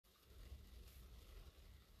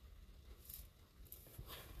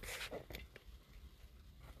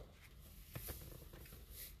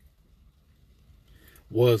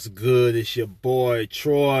What's good? It's your boy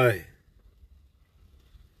Troy.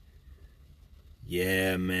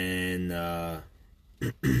 Yeah, man. I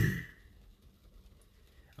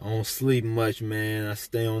don't sleep much, man. I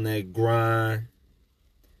stay on that grind.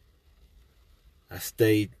 I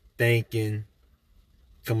stay thinking,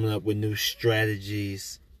 coming up with new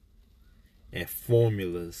strategies and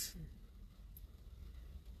formulas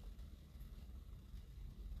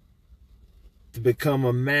to become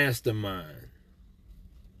a mastermind.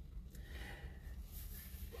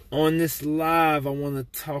 On this live, I want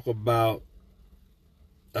to talk about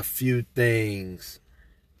a few things.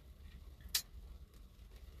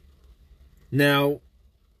 Now,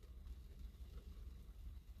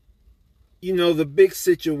 the big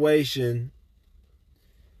situation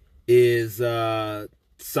is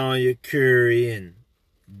Sonya Curry and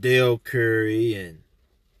Dale Curry and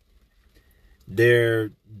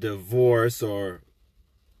their divorce or,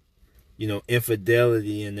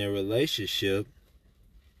 infidelity in their relationship.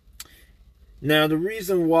 Now, the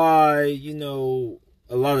reason why,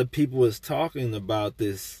 a lot of people is talking about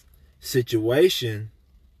this situation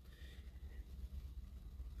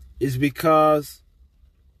is because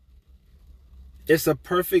it's a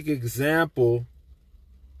perfect example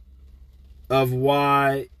of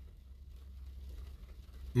why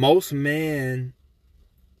most men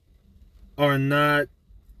are not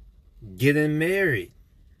getting married.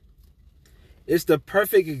 It's the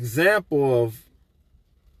perfect example of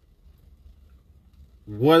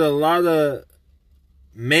what a lot of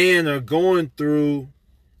men are going through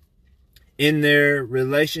in their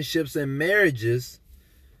relationships and marriages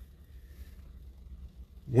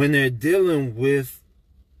when they're dealing with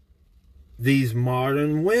these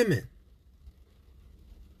modern women.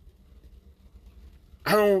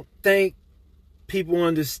 I don't think people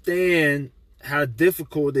understand how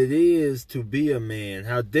difficult it is to be a man,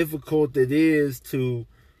 how difficult it is to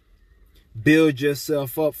build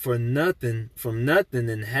yourself up from nothing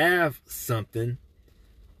and have something,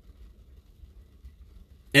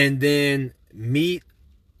 and then meet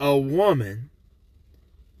a woman,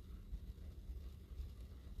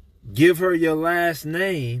 give her your last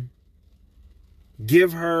name,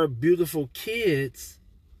 give her beautiful kids,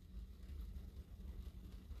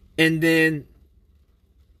 and then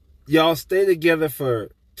y'all stay together for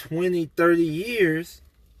 20, 30 years,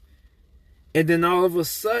 and then all of a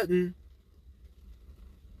sudden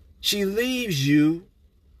she leaves you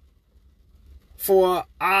for an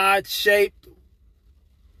odd-shaped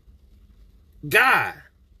guy.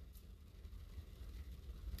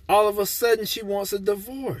 All of a sudden she wants a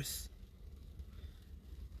divorce.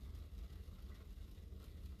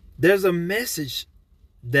 There's a message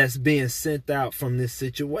that's being sent out from this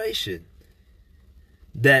situation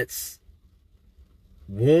that's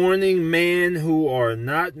warning men who are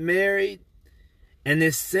not married, and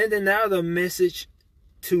it's sending out a message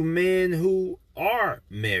to men who are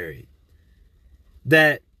married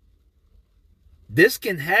that this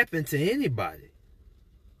can happen to anybody.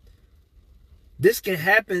 This can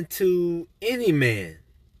happen to any man.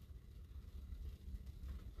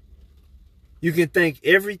 You can think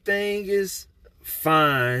everything is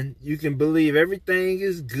fine. You can believe everything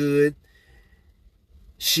is good.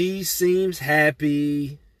 She seems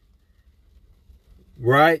happy,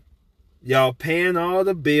 right? Y'all paying all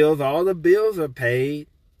the bills. All the bills are paid.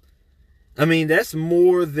 I mean, that's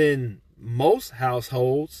more than most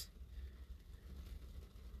households.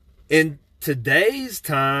 In today's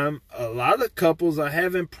time, a lot of couples are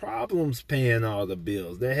having problems paying all the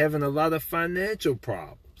bills. They're having a lot of financial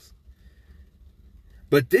problems.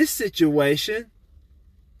 But this situation,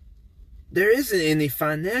 there isn't any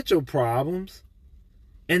financial problems,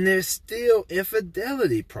 and there's still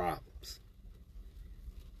infidelity problems.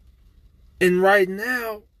 And right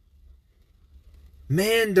now,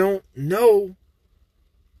 men don't know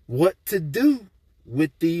what to do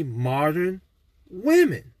with the modern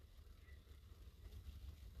women.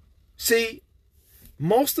 See,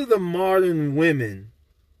 most of the modern women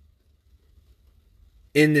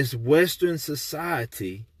in this Western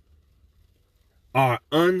society are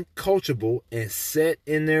uncoachable and set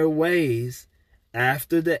in their ways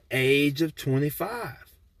after the age of 25.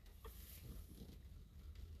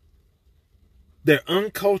 They're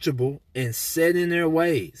uncoachable and set in their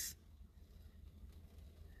ways.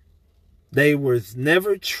 They were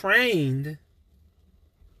never trained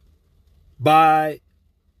by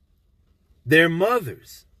their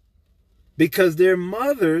mothers, because their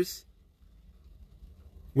mothers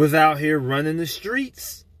was out here running the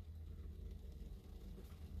streets,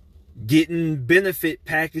 getting benefit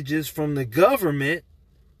packages from the government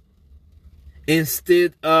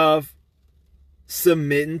instead of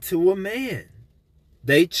submitting to a man.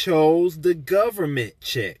 They chose the government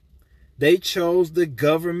check. They chose the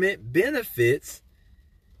government benefits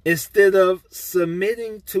instead of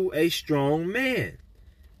submitting to a strong man.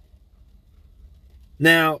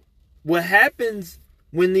 Now, what happens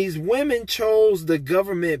when these women chose the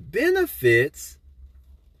government benefits,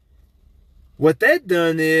 what that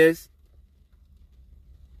done is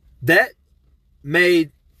that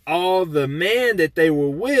made all the man that they were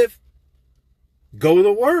with go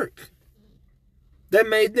to work. That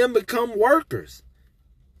made them become workers.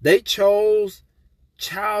 They chose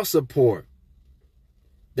child support.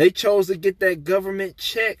 They chose to get that government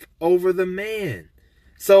check over the man.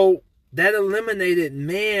 So that eliminated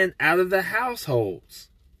man out of the households.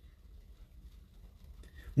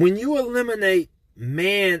 When you eliminate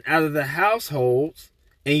man out of the households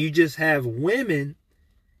and you just have women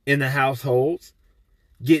in the households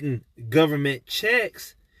getting government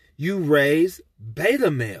checks, you raise beta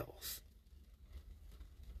males.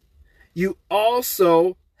 You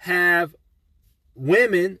also have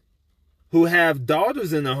women who have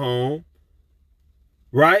daughters in the home,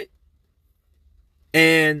 right?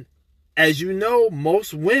 And as you know,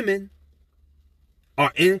 most women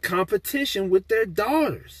are in competition with their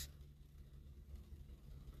daughters.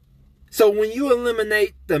 So when you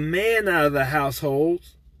eliminate the man out of the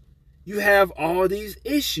households, you have all these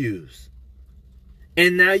issues.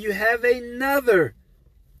 And now you have another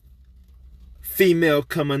female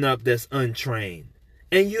coming up that's untrained.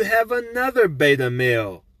 And you have another beta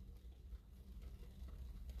male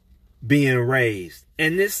being raised.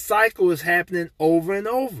 And this cycle is happening over and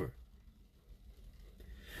over.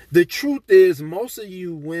 The truth is, most of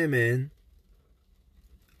you women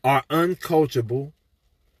are uncoachable.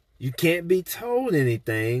 You can't be told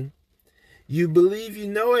anything. You believe you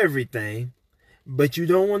know everything, but you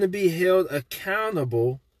don't want to be held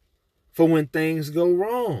accountable for when things go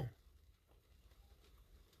wrong.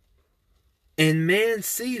 And men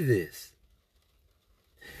see this.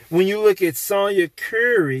 When you look at Sonya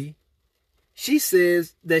Curry, she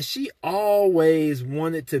says that she always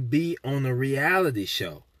wanted to be on a reality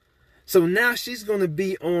show. So now she's going to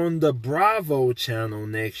be on the Bravo channel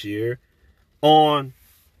next year on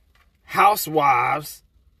Housewives.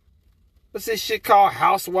 What's this shit called?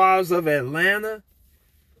 Housewives of Atlanta?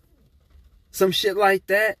 Some shit like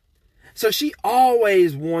that. So she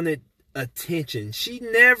always wanted attention. She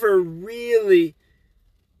never really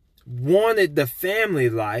wanted the family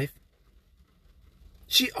life.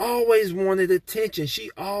 She always wanted attention.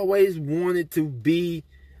 She always wanted to be,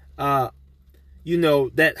 that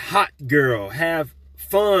hot girl, have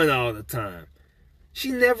fun all the time.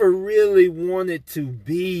 She never really wanted to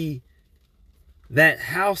be that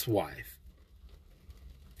housewife.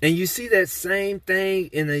 And you see that same thing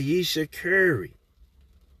in Sonya Curry.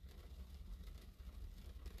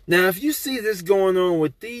 Now, if you see this going on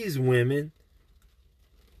with these women,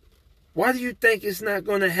 why do you think it's not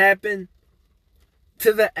going to happen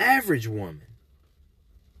to the average woman?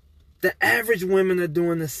 The average women are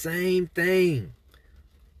doing the same thing.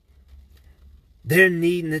 They're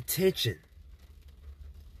needing attention.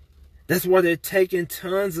 That's why they're taking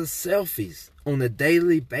tons of selfies on a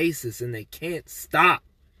daily basis and they can't stop.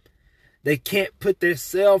 They can't put their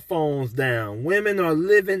cell phones down. Women are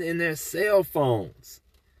living in their cell phones.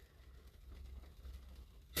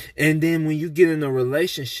 And then when you get in a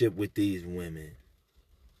relationship with these women,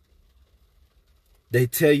 they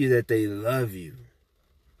tell you that they love you.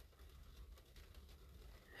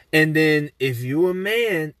 And then if you're a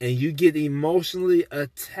man and you get emotionally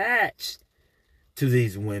attached to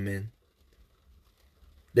these women,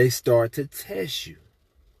 they start to test you.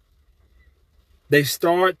 They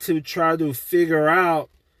start to try to figure out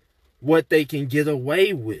what they can get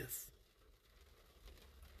away with.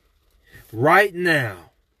 Right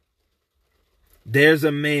now, there's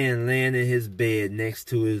a man laying in his bed next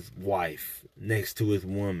to his wife, next to his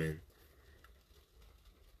woman.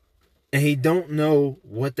 And he don't know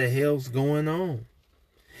what the hell's going on.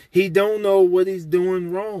 He don't know what he's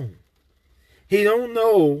doing wrong. He don't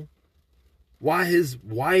know why his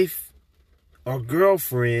wife or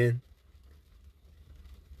girlfriend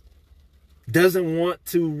doesn't want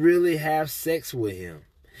to really have sex with him.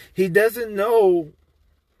 He doesn't know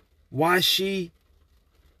why she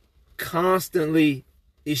constantly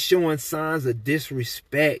is showing signs of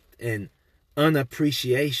disrespect and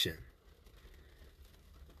unappreciation.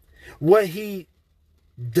 What he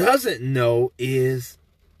doesn't know is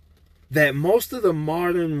that most of the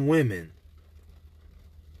modern women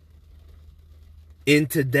in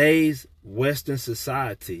today's Western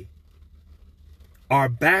society are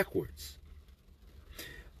backwards.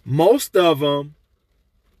 Most of them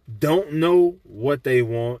don't know what they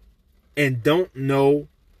want. and don't know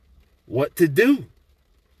what to do.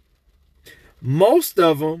 Most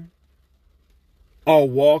of them are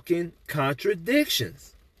walking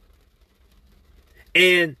contradictions.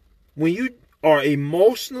 And when you are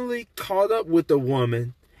emotionally caught up with a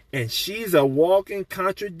woman and she's a walking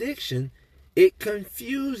contradiction, it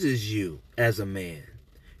confuses you as a man.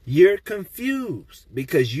 You're confused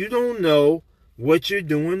because you don't know what you're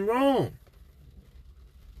doing wrong.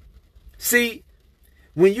 See,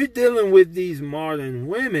 when you're dealing with these modern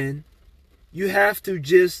women, you have to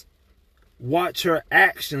just watch her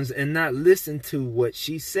actions and not listen to what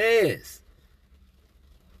she says.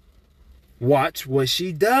 Watch what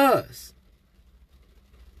she does.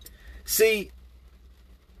 See,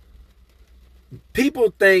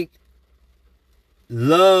 people think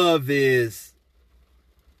love is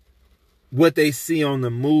what they see on the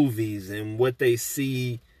movies and what they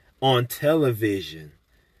see on television.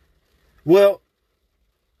 Well,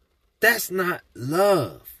 that's not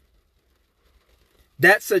love.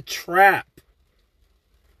 That's a trap.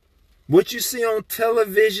 What you see on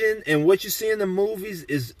television and what you see in the movies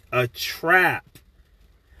is a trap.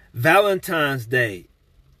 Valentine's Day,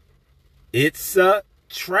 it's a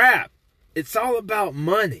trap. It's all about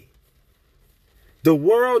money. The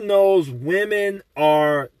world knows women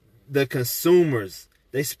are the consumers.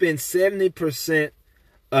 They spend 70%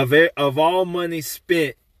 of all money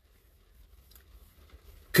spent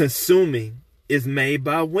consuming is made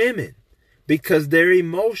by women because they're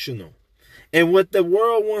emotional. And what the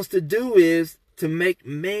world wants to do is to make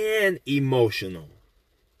man emotional.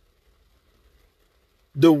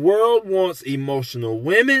 The world wants emotional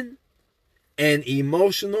women and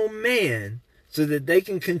emotional men so that they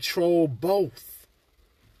can control both.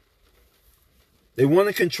 They want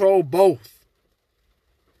to control both.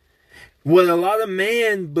 What a lot of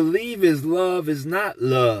men believe is love is not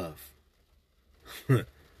love.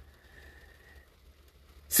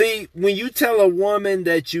 See, when you tell a woman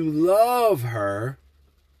that you love her,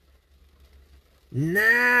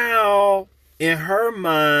 now in her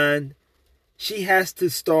mind, she has to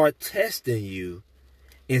start testing you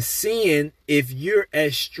and seeing if you're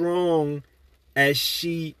as strong as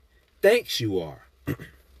she thinks you are.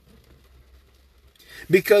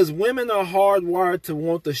 Because women are hardwired to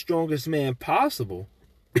want the strongest man possible.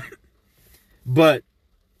 But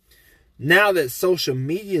now that social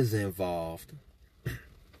media is involved,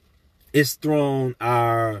 it's thrown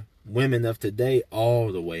our women of today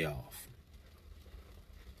all the way off.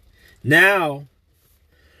 Now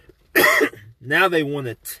they want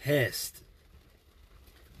to test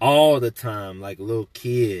all the time like little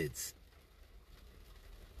kids.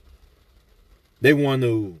 They want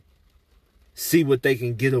to see what they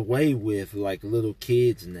can get away with like little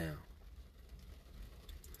kids now.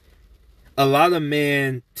 A lot of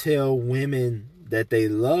men tell women that they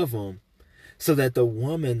love them so that the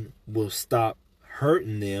woman will stop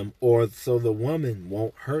hurting them, or so the woman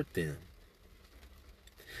won't hurt them.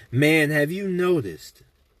 Man, have you noticed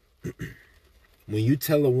when you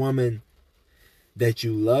tell a woman that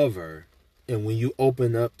you love her, and when you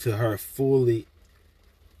open up to her fully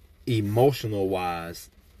emotional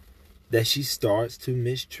wise, that she starts to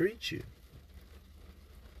mistreat you?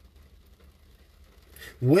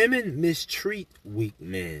 Women mistreat weak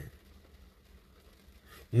men.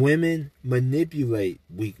 Women manipulate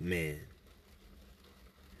weak men.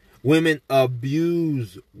 Women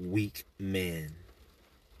abuse weak men.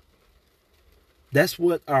 That's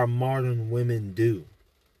what our modern women do.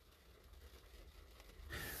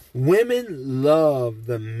 Women love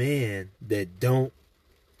the men that don't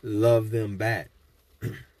love them back.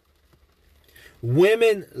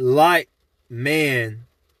 Women like men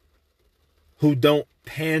who don't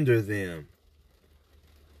pander them.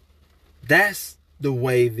 That's the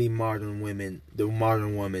way the modern woman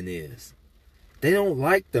is. They don't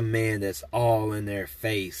like the man that's all in their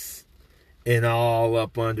face and all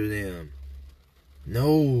up under them.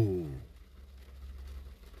 No.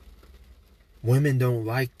 Women don't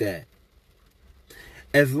like that.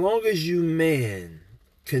 As long as you men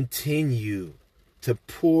continue to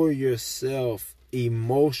pour yourself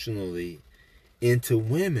emotionally into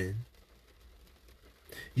women,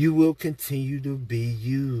 you will continue to be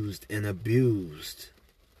used and abused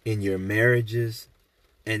in your marriages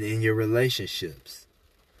and in your relationships.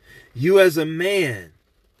 You as a man,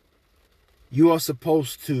 you are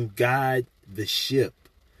supposed to guide the ship.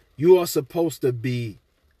 You are supposed to be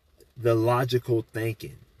the logical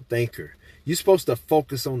thinker. You're supposed to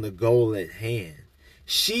focus on the goal at hand.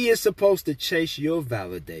 She is supposed to chase your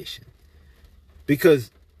validation because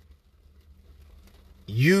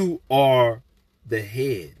you are the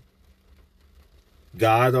head.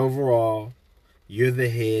 God over all, You're the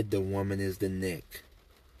head, the woman is the neck.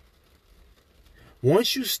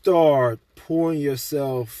 Once you start pouring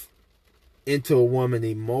yourself into a woman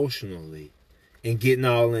emotionally and getting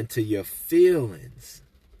all into your feelings,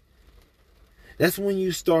 that's when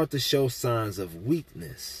you start to show signs of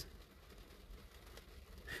weakness.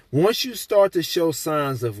 Once you start to show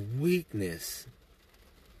signs of weakness,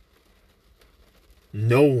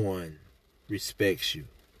 no one respects you.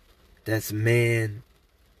 That's man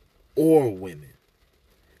or women.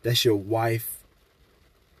 That's your wife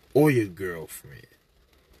or your girlfriend.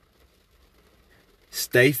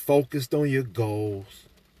 Stay focused on your goals.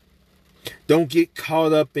 Don't get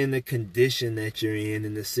caught up in the condition that you're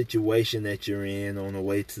in the situation that you're in on the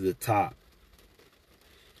way to the top.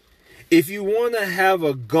 If you want to have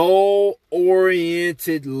a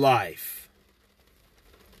goal-oriented life,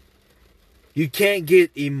 you can't get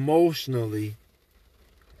emotionally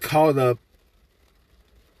caught up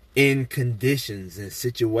in conditions and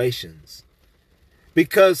situations,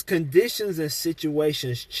 because conditions and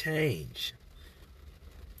situations change.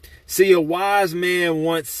 See, a wise man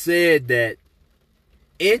once said that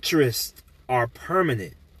interests are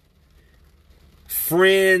permanent.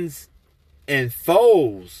 Friends and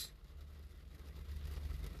foes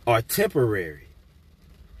are temporary.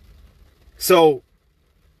 So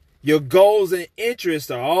your goals and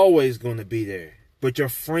interests are always going to be there, but your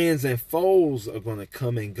friends and foes are going to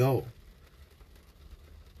come and go.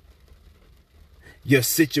 Your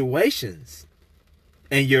situations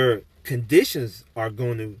and your conditions are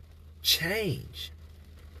going to change.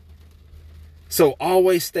 So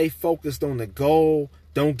always stay focused on the goal.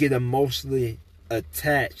 Don't get emotionally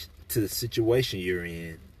attached to the situation you're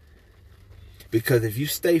in. Because if you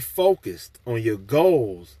stay focused on your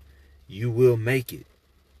goals, you will make it.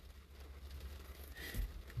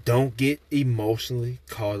 Don't get emotionally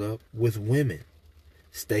caught up with women.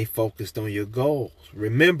 Stay focused on your goals.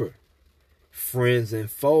 Remember, friends and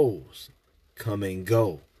foes come and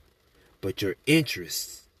go, but your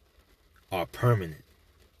interests are permanent.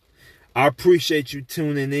 I appreciate you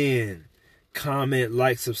tuning in. Comment,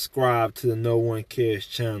 like, subscribe to the No One Cares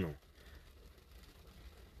channel.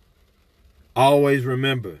 Always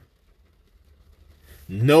remember,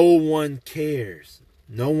 no one cares.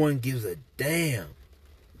 No one gives a damn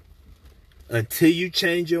until you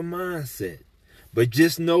change your mindset. But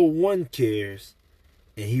just know one cares,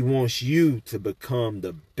 and he wants you to become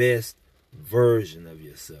the best version of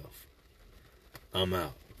yourself. I'm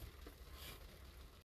out.